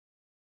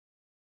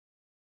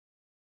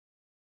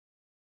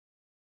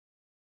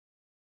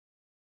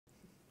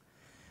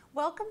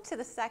Welcome to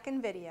the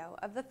second video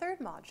of the third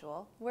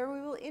module, where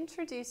we will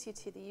introduce you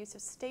to the use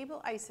of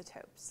stable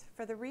isotopes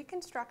for the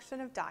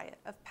reconstruction of diet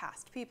of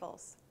past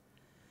peoples.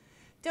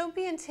 Don't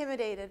be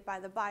intimidated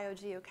by the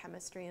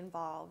biogeochemistry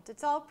involved.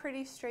 It's all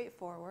pretty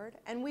straightforward,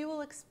 and we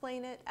will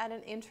explain it at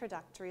an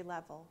introductory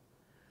level.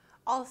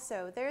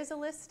 Also, there is a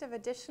list of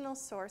additional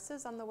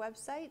sources on the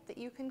website that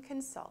you can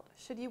consult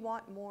should you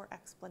want more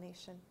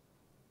explanation.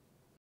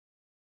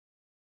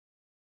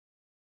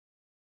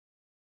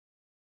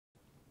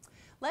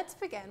 Let's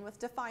begin with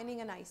defining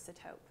an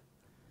isotope.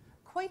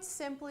 Quite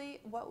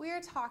simply, what we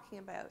are talking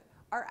about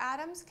are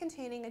atoms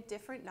containing a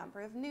different number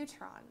of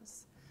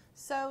neutrons.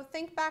 So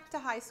think back to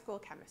high school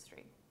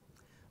chemistry.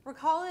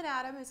 Recall an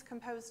atom is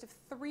composed of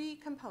three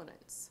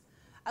components: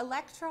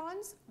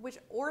 electrons, which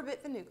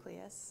orbit the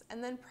nucleus,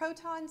 and then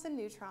protons and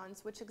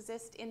neutrons, which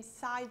exist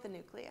inside the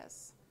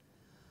nucleus.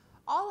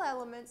 All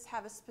elements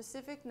have a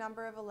specific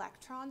number of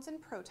electrons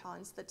and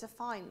protons that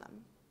define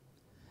them.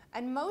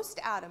 And most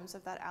atoms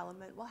of that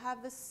element will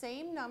have the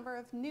same number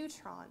of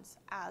neutrons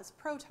as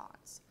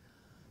protons.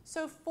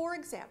 So for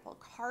example,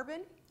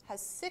 carbon has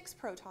 6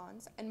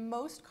 protons, and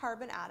most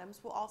carbon atoms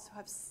will also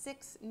have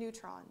 6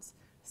 neutrons.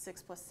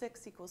 6 plus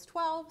 6 equals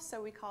 12, so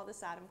we call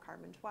this atom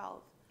carbon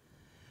 12.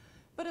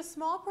 But a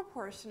small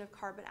proportion of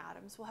carbon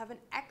atoms will have an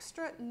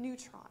extra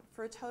neutron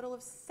for a total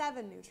of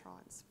 7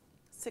 neutrons.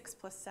 6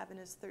 plus 7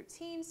 is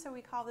 13, so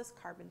we call this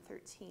carbon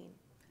 13.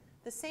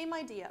 The same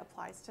idea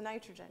applies to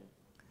nitrogen.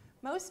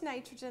 Most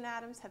nitrogen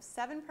atoms have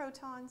 7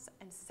 protons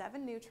and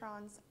 7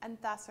 neutrons, and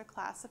thus are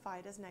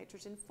classified as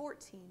nitrogen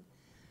 14.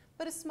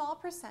 But a small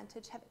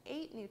percentage have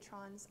 8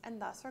 neutrons,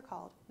 and thus are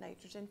called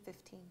nitrogen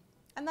 15.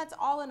 And that's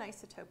all an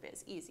isotope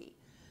is, easy.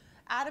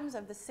 Atoms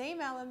of the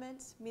same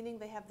element, meaning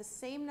they have the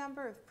same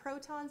number of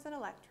protons and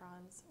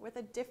electrons, with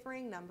a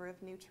differing number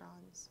of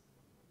neutrons.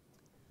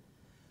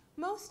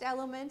 Most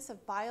elements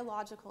of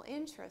biological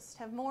interest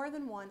have more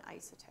than one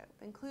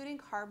isotope, including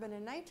carbon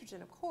and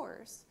nitrogen, of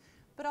course,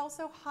 but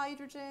also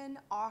hydrogen,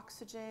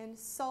 oxygen,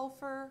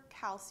 sulfur,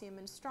 calcium,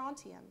 and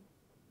strontium.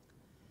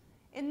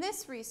 In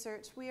this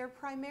research, we are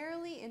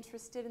primarily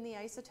interested in the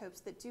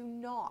isotopes that do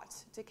not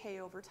decay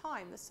over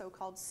time, the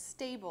so-called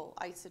stable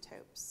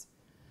isotopes.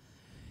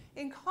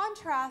 In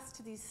contrast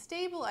to these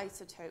stable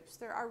isotopes,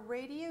 there are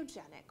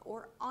radiogenic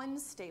or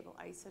unstable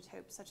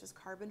isotopes such as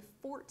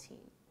carbon-14.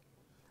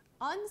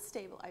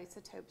 Unstable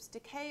isotopes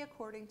decay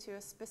according to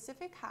a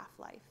specific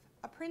half-life,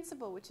 a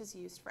principle which is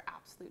used for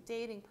absolute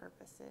dating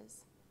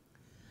purposes.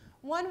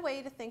 One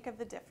way to think of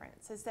the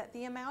difference is that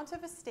the amount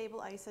of a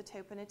stable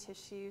isotope in a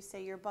tissue,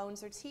 say your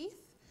bones or teeth,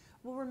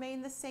 will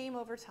remain the same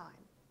over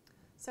time.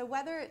 So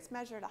whether it's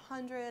measured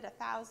 100,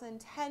 1,000,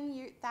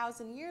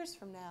 10,000 years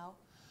from now,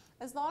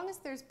 as long as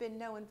there's been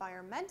no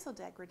environmental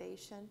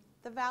degradation,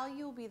 the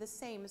value will be the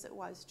same as it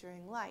was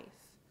during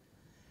life.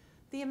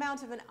 The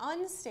amount of an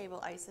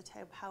unstable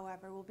isotope,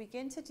 however, will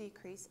begin to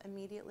decrease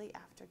immediately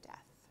after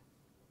death.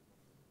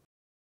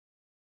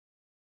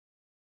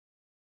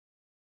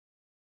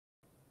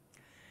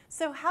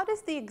 So how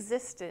does the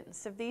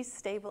existence of these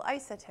stable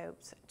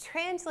isotopes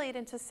translate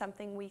into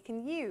something we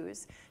can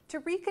use to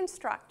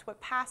reconstruct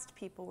what past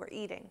people were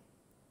eating?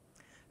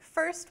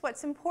 First,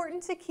 what's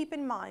important to keep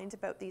in mind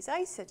about these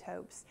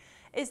isotopes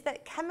is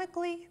that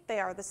chemically they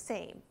are the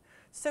same.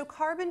 So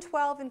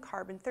carbon-12 and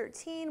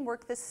carbon-13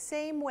 work the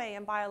same way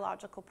in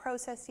biological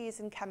processes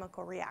and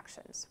chemical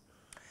reactions.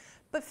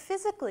 But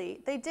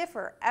physically, they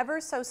differ ever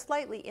so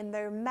slightly in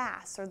their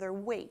mass or their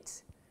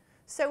weight.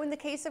 So in the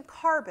case of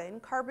carbon,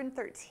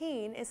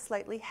 carbon-13 is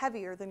slightly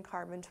heavier than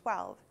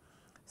carbon-12.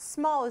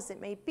 Small as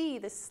it may be,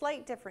 this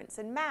slight difference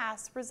in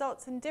mass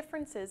results in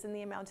differences in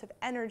the amount of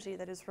energy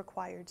that is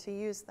required to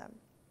use them.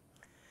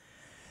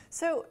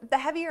 So the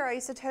heavier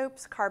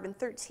isotopes,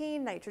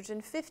 carbon-13,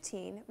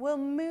 nitrogen-15, will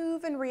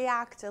move and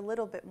react a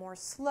little bit more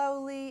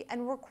slowly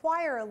and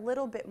require a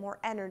little bit more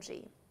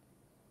energy.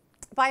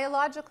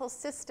 Biological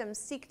systems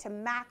seek to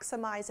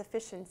maximize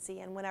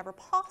efficiency and, whenever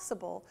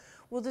possible,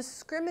 will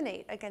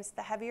discriminate against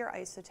the heavier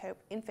isotope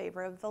in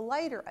favor of the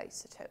lighter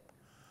isotope.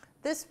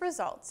 This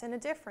results in a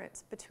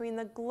difference between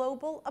the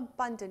global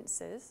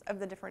abundances of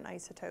the different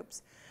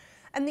isotopes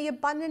and the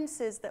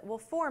abundances that will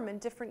form in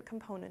different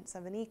components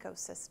of an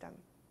ecosystem.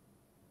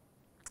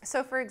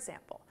 So for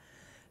example,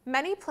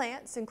 many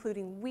plants,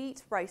 including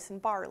wheat, rice,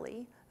 and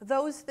barley,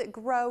 those that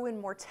grow in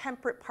more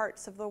temperate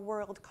parts of the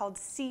world called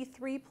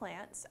C3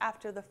 plants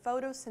after the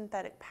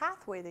photosynthetic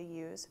pathway they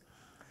use,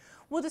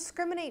 will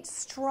discriminate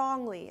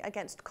strongly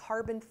against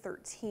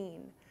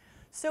carbon-13.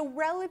 So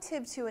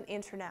relative to an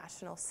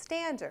international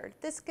standard,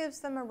 this gives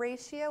them a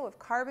ratio of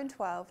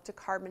carbon-12 to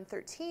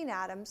carbon-13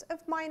 atoms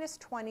of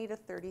 -20 to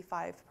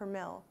 35 per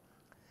mil.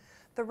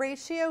 The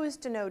ratio is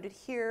denoted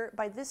here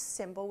by this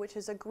symbol, which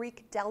is a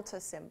Greek delta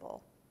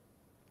symbol.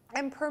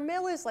 And per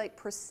mil is like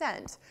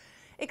percent,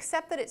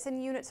 except that it's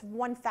in units of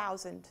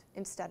 1,000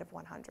 instead of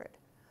 100.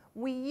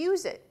 We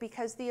use it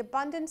because the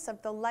abundance of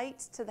the light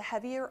to the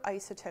heavier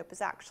isotope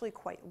is actually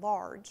quite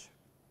large.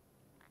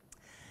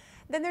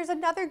 Then there's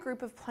another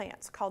group of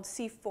plants called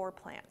C4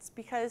 plants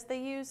because they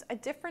use a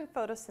different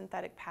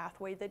photosynthetic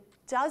pathway that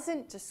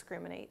doesn't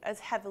discriminate as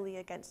heavily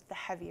against the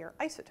heavier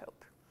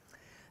isotope.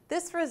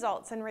 This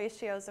results in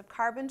ratios of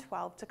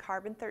carbon-12 to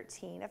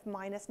carbon-13 of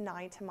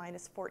 -9 to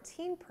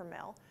 -14 per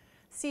mil.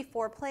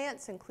 C4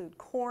 plants include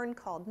corn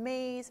called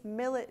maize,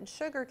 millet, and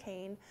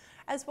sugarcane,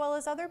 as well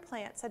as other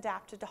plants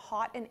adapted to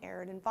hot and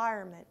arid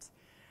environment.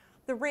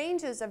 The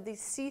ranges of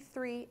these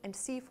C3 and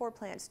C4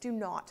 plants do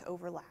not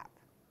overlap.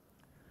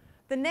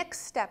 The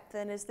next step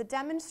then is the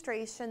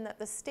demonstration that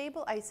the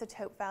stable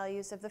isotope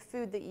values of the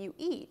food that you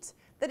eat,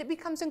 that it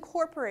becomes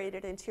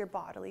incorporated into your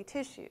bodily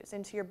tissues,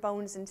 into your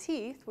bones and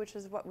teeth, which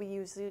is what we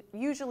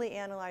usually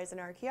analyze in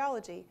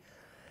archaeology,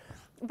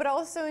 but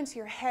also into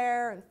your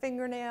hair and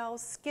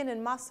fingernails, skin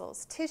and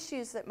muscles,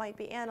 tissues that might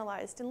be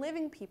analyzed in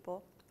living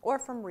people or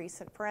from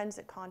recent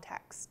forensic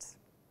contexts.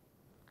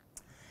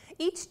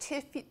 Each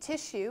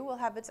tissue will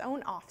have its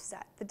own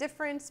offset, the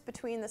difference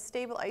between the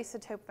stable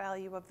isotope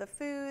value of the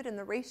food and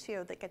the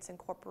ratio that gets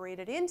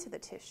incorporated into the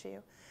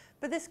tissue.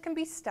 But this can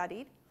be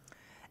studied.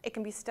 It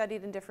can be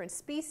studied in different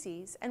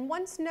species, and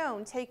once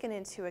known, taken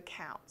into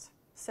account.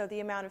 So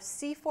the amount of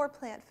C4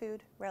 plant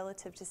food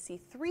relative to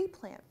C3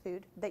 plant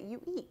food that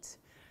you eat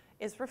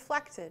is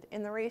reflected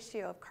in the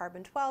ratio of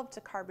carbon-12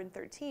 to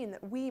carbon-13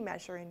 that we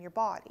measure in your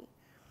body,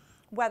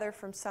 whether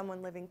from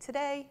someone living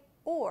today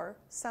or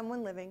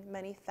someone living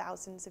many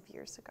thousands of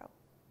years ago.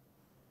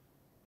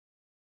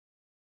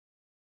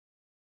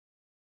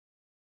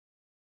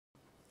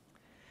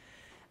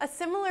 A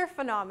similar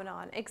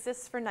phenomenon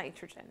exists for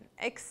nitrogen,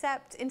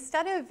 except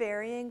instead of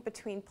varying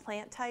between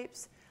plant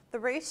types, the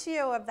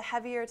ratio of the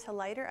heavier to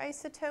lighter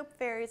isotope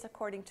varies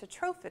according to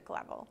trophic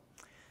level.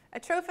 A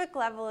trophic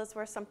level is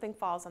where something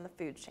falls on the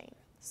food chain.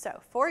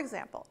 So, for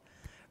example,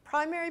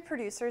 primary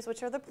producers,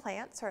 which are the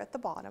plants, are at the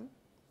bottom.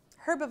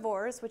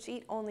 Herbivores, which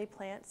eat only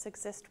plants,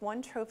 exist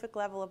one trophic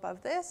level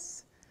above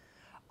this.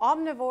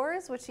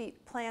 Omnivores, which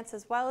eat plants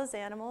as well as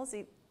animals,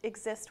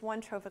 exist one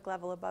trophic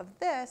level above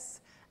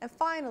this. And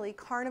finally,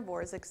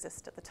 carnivores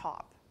exist at the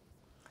top.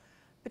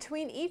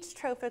 Between each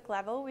trophic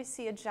level, we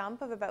see a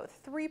jump of about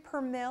 3 per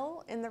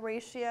mil in the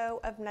ratio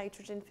of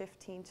nitrogen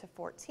 15 to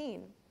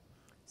 14.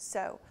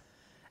 So,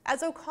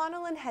 as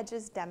O'Connell and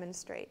Hedges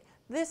demonstrate,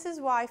 this is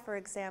why, for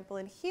example,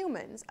 in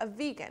humans, a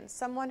vegan,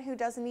 someone who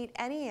doesn't eat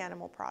any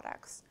animal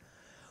products,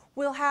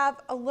 will have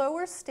a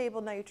lower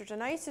stable nitrogen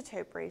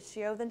isotope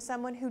ratio than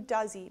someone who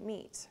does eat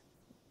meat.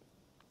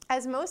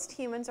 As most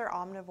humans are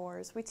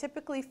omnivores, we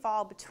typically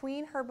fall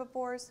between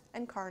herbivores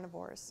and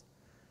carnivores.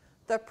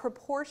 The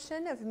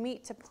proportion of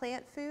meat to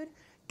plant food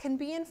can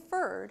be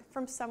inferred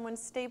from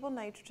someone's stable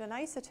nitrogen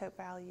isotope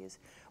values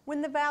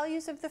when the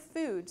values of the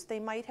foods they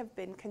might have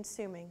been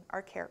consuming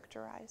are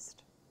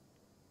characterized.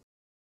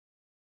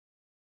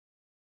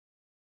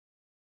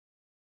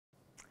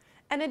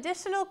 An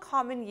additional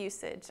common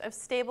usage of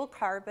stable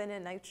carbon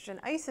and nitrogen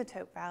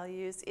isotope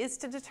values is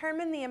to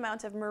determine the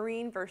amount of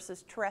marine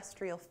versus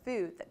terrestrial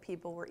food that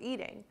people were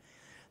eating.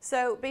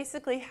 So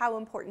basically how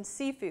important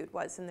seafood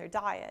was in their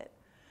diet.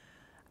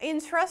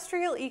 In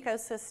terrestrial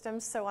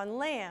ecosystems, so on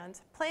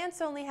land, plants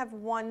only have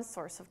one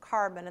source of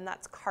carbon, and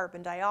that's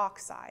carbon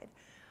dioxide.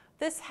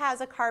 This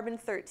has a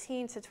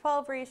carbon-13 to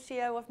 12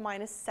 ratio of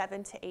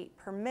 -7 to 8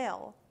 per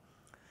mil.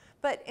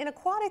 But in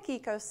aquatic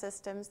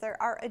ecosystems, there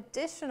are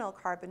additional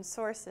carbon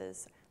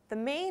sources, the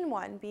main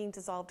one being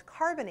dissolved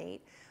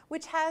carbonate,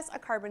 which has a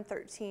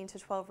carbon-13 to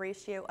 12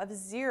 ratio of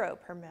 0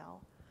 per mil.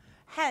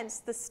 Hence,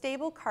 the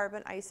stable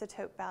carbon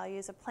isotope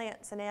values of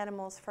plants and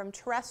animals from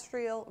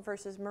terrestrial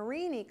versus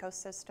marine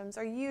ecosystems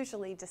are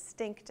usually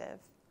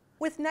distinctive.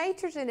 With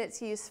nitrogen,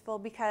 it's useful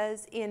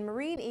because in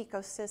marine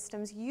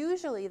ecosystems,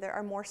 usually there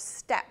are more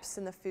steps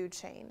in the food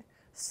chain.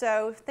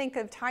 So think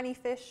of tiny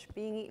fish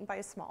being eaten by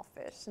a small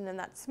fish, and then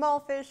that small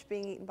fish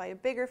being eaten by a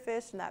bigger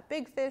fish, and that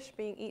big fish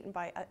being eaten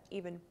by an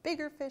even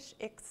bigger fish,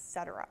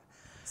 etc.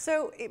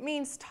 So it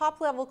means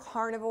top-level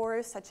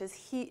carnivores such as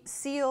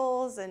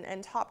seals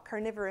and top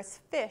carnivorous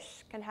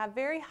fish can have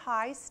very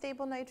high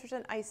stable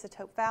nitrogen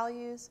isotope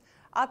values,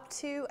 up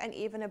to and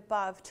even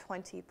above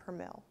 20 per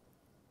mil.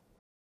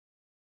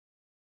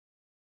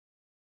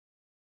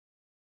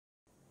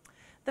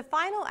 The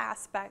final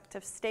aspect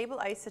of stable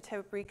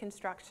isotope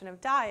reconstruction of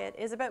diet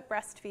is about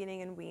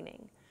breastfeeding and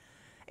weaning.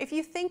 If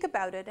you think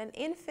about it, an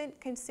infant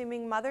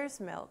consuming mother's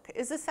milk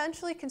is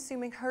essentially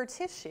consuming her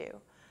tissue,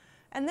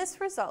 and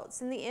this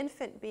results in the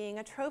infant being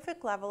a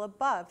trophic level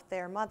above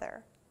their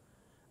mother.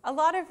 A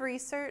lot of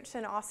research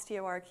in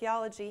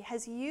osteoarchaeology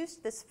has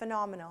used this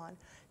phenomenon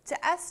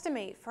to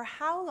estimate for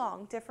how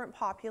long different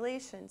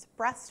populations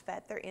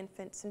breastfed their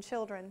infants and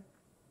children.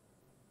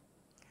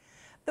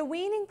 The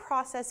weaning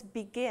process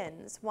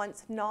begins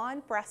once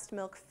non-breast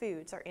milk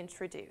foods are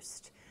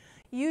introduced.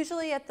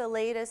 Usually at the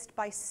latest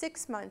by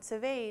 6 months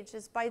of age,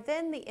 as by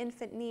then the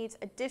infant needs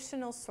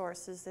additional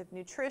sources of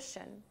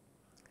nutrition.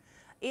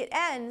 It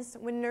ends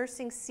when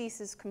nursing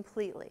ceases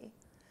completely.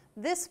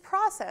 This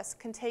process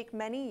can take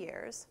many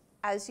years,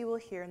 as you will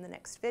hear in the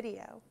next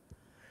video.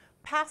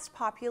 Past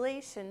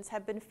populations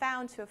have been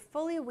found to have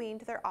fully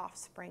weaned their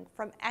offspring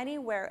from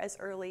anywhere as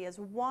early as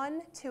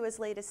 1 to as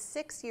late as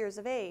 6 years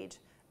of age,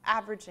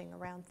 averaging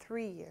around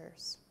 3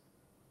 years.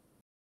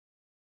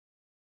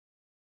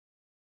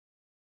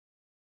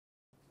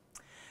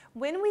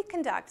 When we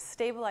conduct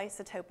stable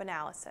isotope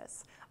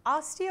analysis,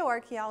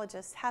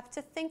 osteoarchaeologists have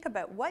to think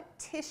about what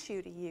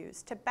tissue to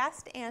use to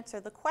best answer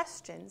the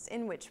questions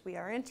in which we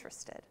are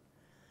interested.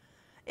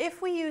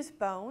 If we use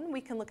bone, we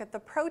can look at the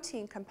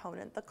protein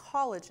component, the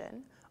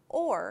collagen,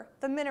 or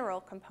the mineral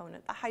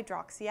component, the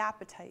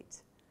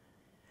hydroxyapatite.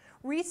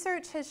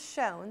 Research has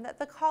shown that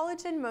the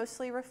collagen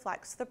mostly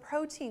reflects the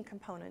protein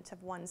component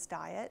of one's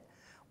diet,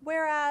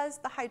 whereas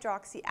the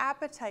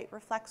hydroxyapatite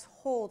reflects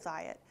whole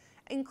diet,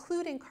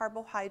 including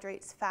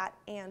carbohydrates, fat,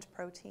 and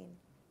protein.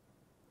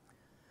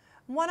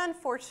 One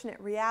unfortunate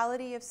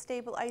reality of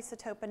stable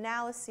isotope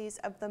analyses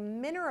of the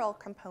mineral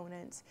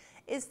component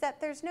is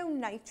that there's no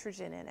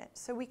nitrogen in it,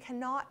 so we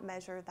cannot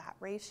measure that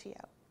ratio.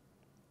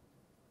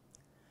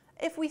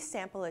 If we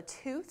sample a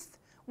tooth,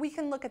 we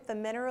can look at the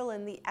mineral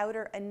in the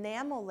outer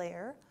enamel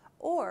layer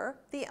or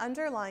the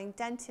underlying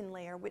dentin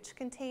layer, which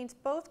contains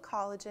both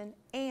collagen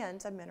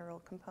and a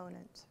mineral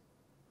component.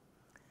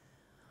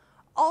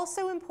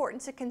 Also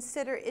important to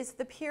consider is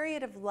the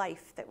period of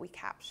life that we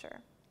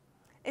capture.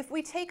 If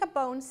we take a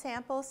bone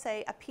sample,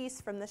 say a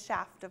piece from the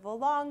shaft of a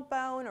long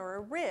bone or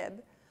a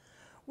rib,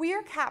 we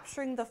are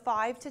capturing the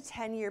 5 to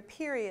 10 year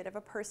period of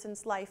a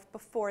person's life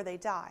before they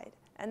died.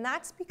 And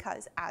that's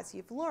because, as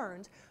you've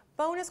learned,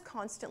 bone is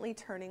constantly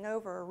turning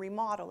over or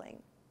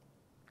remodeling.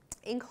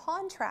 In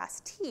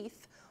contrast,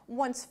 teeth,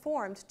 once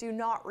formed, do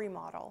not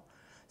remodel.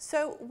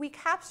 So we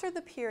capture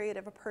the period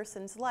of a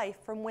person's life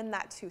from when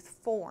that tooth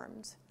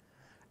formed.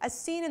 As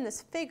seen in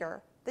this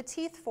figure, the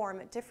teeth form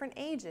at different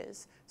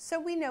ages, so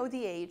we know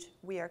the age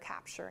we are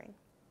capturing.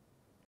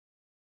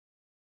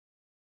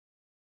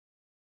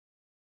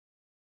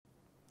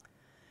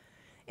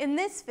 In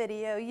this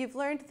video, you've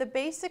learned the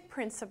basic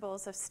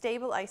principles of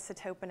stable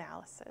isotope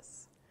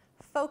analysis,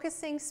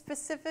 focusing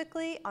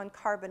specifically on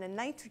carbon and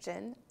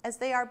nitrogen, as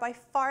they are by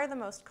far the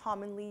most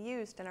commonly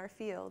used in our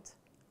field.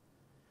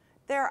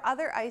 There are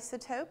other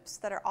isotopes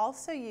that are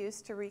also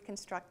used to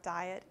reconstruct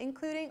diet,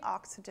 including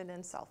oxygen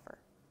and sulfur.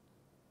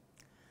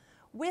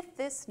 With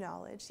this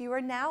knowledge, you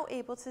are now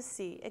able to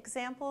see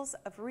examples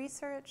of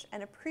research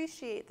and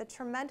appreciate the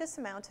tremendous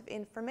amount of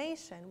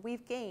information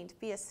we've gained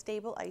via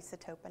stable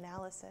isotope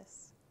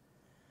analysis.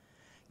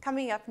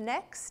 Coming up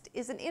next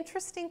is an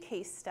interesting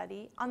case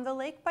study on the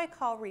Lake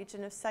Baikal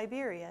region of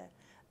Siberia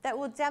that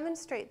will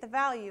demonstrate the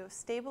value of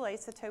stable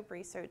isotope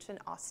research in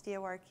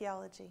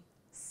osteoarchaeology.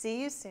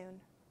 See you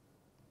soon.